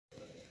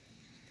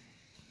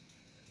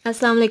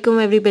Assalamu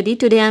alaikum everybody.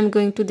 Today I'm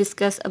going to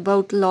discuss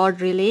about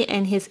Lord Rayleigh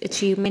and his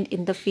achievement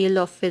in the field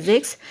of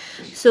physics.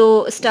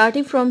 So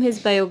starting from his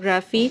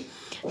biography,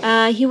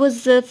 he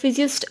was a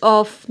physicist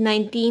of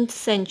 19th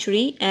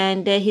century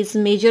and his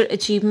major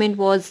achievement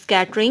was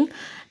scattering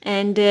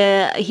and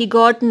he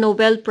got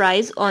Nobel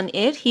Prize on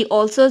it. He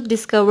also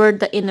discovered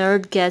the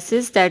inert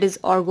gases, that is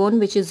argon,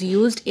 which is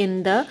used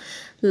in the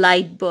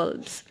light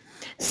bulbs.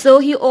 So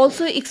he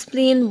also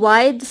explained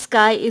why the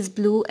sky is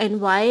blue and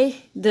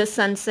why the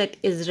sunset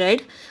is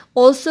red.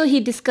 Also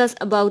he discussed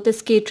about the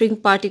scattering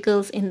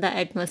particles in the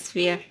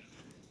atmosphere.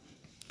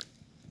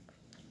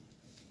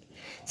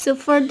 So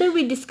further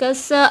we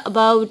discuss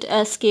about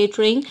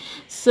scattering.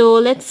 So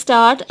let's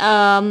start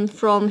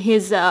from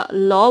his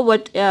law,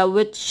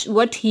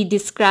 what he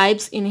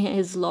describes in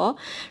his law.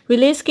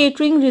 Relay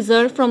scattering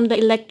results from the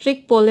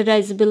electric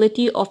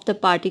polarizability of the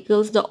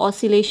particles. The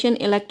oscillation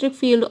electric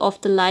field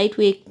of the light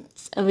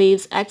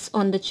waves acts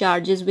on the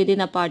charges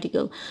within a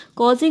particle,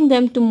 causing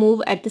them to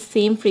move at the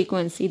same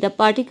frequency. The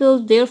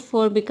particles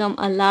therefore become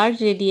a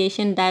large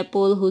radiation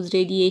dipole whose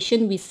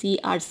radiation we see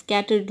are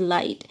scattered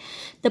light.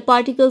 The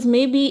particles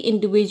may be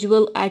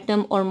individual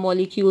atom or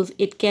molecules.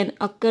 It can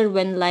occur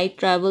when light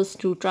travels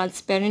through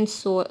transparent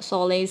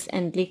solids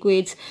and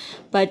liquids,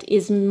 but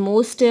is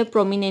most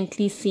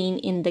prominently seen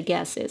in the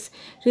gases.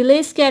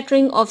 Relay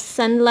scattering of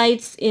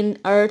sunlight in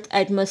Earth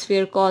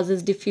atmosphere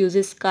causes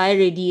diffuse sky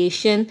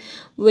radiation,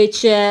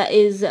 which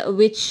is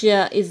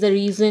the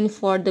reason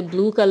for the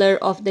blue color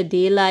of the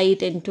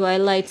daylight and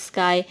twilight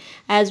sky,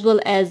 as well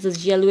as the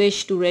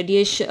yellowish to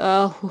reddish,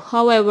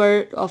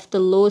 however, of the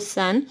low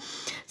sun.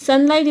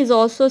 Sunlight is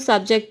also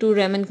subject to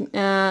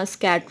Raman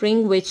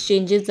scattering, which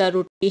changes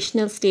the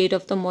rotational state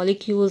of the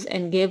molecules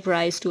and gave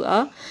rise to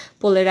a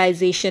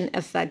polarization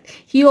effect.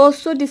 He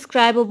also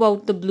described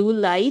about the blue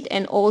light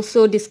and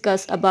also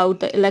discussed about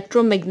the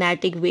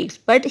electromagnetic waves.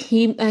 But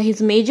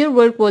his major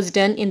work was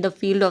done in the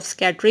field of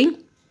scattering.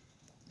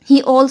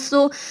 He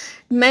also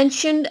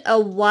mentioned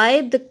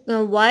why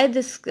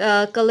this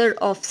color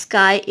of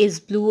sky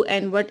is blue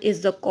and what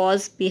is the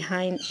cause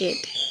behind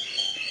it.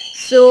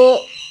 So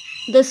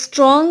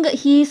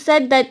he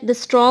said that the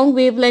strong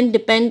wavelength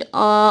depend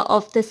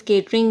of the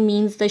scattering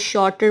means the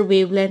shorter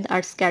wavelength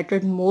are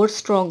scattered more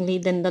strongly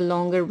than the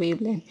longer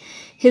wavelength.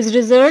 His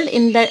result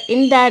in the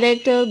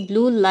indirect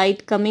blue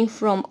light coming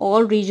from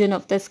all region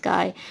of the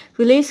sky.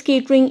 Relay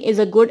scattering is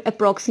a good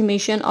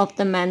approximation of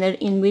the manner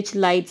in which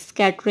light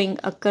scattering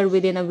occur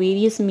within a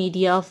various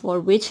media for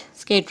which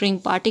scattering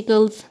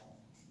particles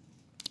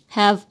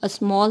have a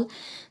small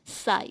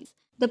size.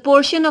 The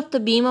portion of the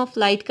beam of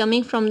light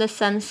coming from the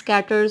sun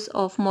scatters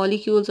of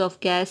molecules of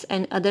gas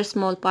and other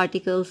small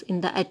particles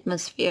in the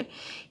atmosphere.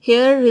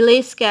 Here,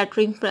 relay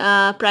scattering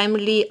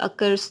primarily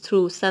occurs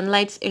through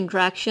sunlight's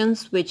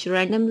interactions which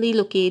randomly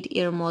locate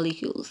air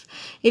molecules.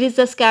 It is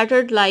the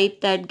scattered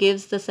light that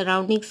gives the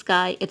surrounding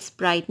sky its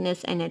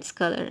brightness and its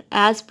color.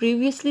 As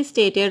previously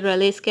stated,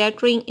 relay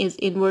scattering is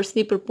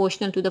inversely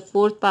proportional to the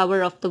fourth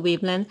power of the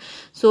wavelength,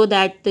 so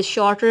that the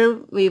shorter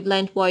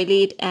wavelength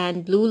violet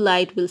and blue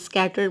light will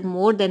scatter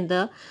more than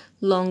the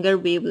longer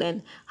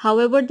wavelength.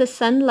 However, the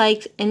sun,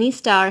 like any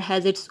star,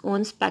 has its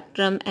own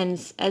spectrum, and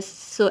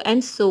so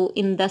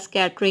in the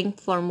scattering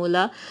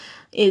formula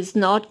is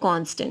not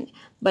constant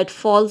but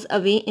falls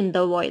away in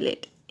the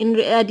violet. In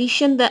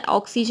addition, the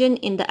oxygen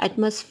in the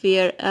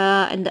atmosphere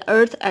and the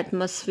Earth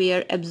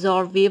atmosphere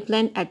absorb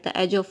wavelength at the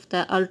edge of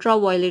the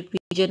ultraviolet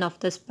region of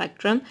the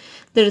spectrum.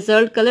 The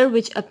result color,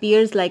 which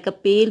appears like a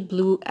pale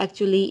blue,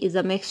 actually is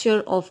a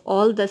mixture of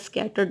all the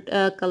scattered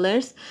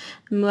colors,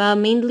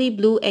 mainly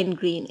blue and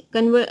green.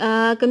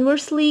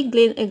 Conversely,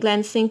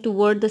 glancing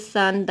toward the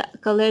sun, the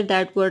color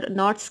that were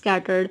not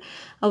scattered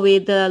away,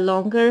 the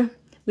longer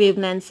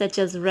wavelengths such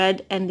as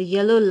red and the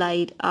yellow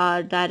light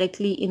are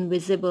directly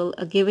invisible,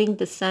 giving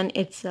the sun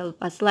itself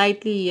a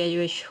slightly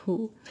yellowish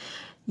hue.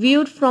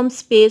 Viewed from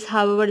space,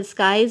 however, the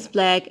sky is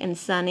black and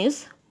sun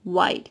is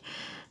white.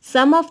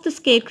 Some of the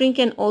scattering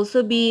can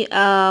also be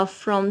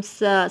from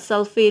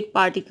sulfate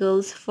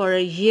particles. For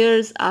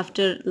years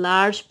after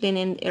large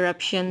planetary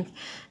eruptions,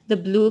 the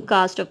blue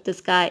cast of the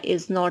sky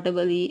is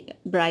notably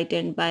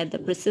brightened by the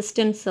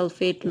persistent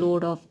sulfate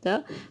load of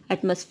the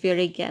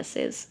atmospheric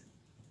gases.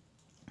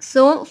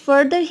 So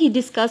further he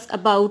discussed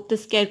about the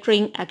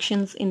scattering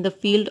actions in the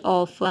field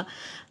of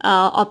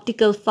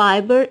optical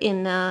fiber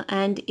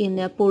and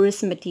in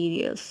porous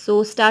materials.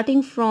 So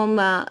starting from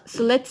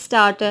so let's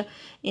start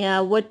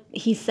what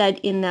he said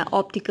in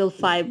optical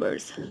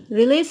fibers.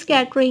 Relay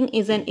scattering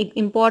is an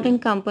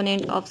important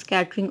component of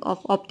scattering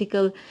of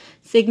optical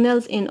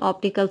signals in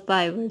optical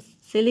fibers.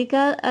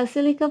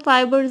 Silica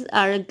fibers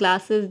are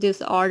glasses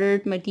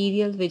disordered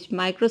materials with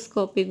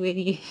microscopic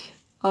variation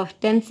of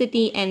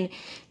density and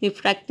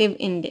refractive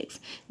index.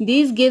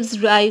 These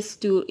gives rise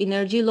to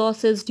energy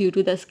losses due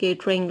to the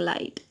scattering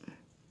light.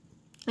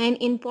 And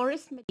in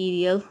porous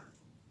material,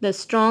 The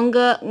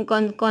stronger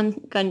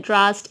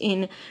contrast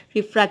in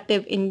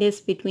refractive index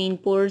between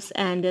pores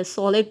and the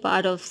solid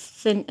part of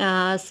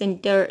centered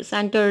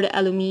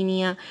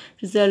alumina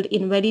result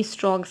in very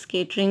strong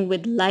scattering,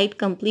 with light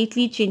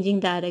completely changing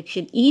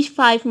direction each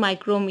 5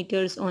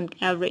 micrometers on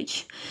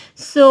average.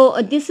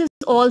 So this is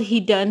all he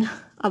done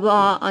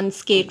about on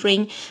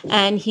scattering,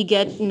 and he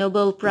get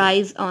Nobel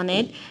Prize on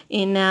it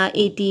in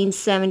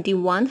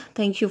 1871.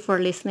 Thank you for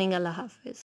listening. Allah Hafiz.